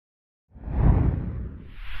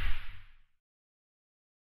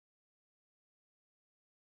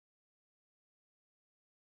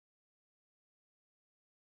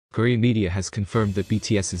Korean media has confirmed that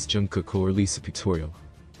BTS's Jungkook will release a pictorial.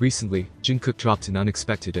 Recently, Jungkook dropped an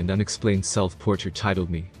unexpected and unexplained self-portrait titled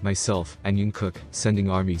Me, Myself, and Jungkook, sending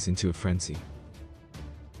armies into a frenzy.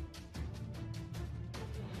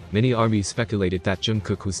 Many armies speculated that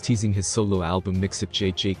Jungkook was teasing his solo album mix-up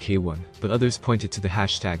JJK1, but others pointed to the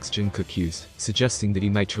hashtags Jungkook used, suggesting that he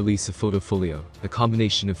might release a photofolio, a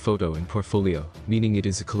combination of photo and portfolio, meaning it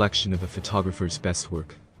is a collection of a photographer's best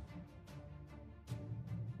work.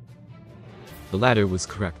 The latter was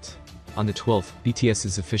correct. On the 12th,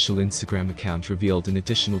 BTS's official Instagram account revealed an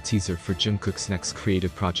additional teaser for Jungkook's next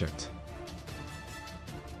creative project.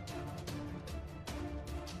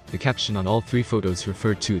 The caption on all three photos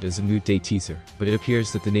referred to it as a nude day teaser, but it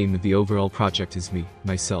appears that the name of the overall project is Me,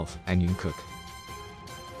 Myself, and Jungkook.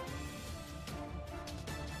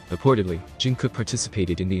 Reportedly, Jungkook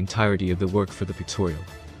participated in the entirety of the work for the pictorial.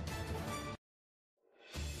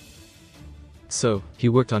 So, he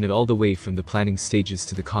worked on it all the way from the planning stages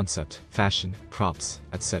to the concept, fashion, props,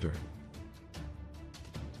 etc.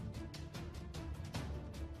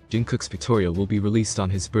 Jungkook's pictorial will be released on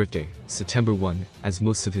his birthday, September 1, as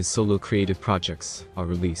most of his solo creative projects are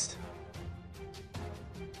released.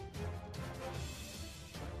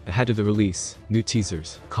 Ahead of the release, new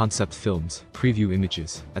teasers, concept films, preview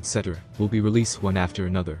images, etc. will be released one after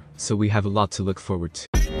another, so we have a lot to look forward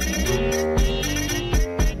to.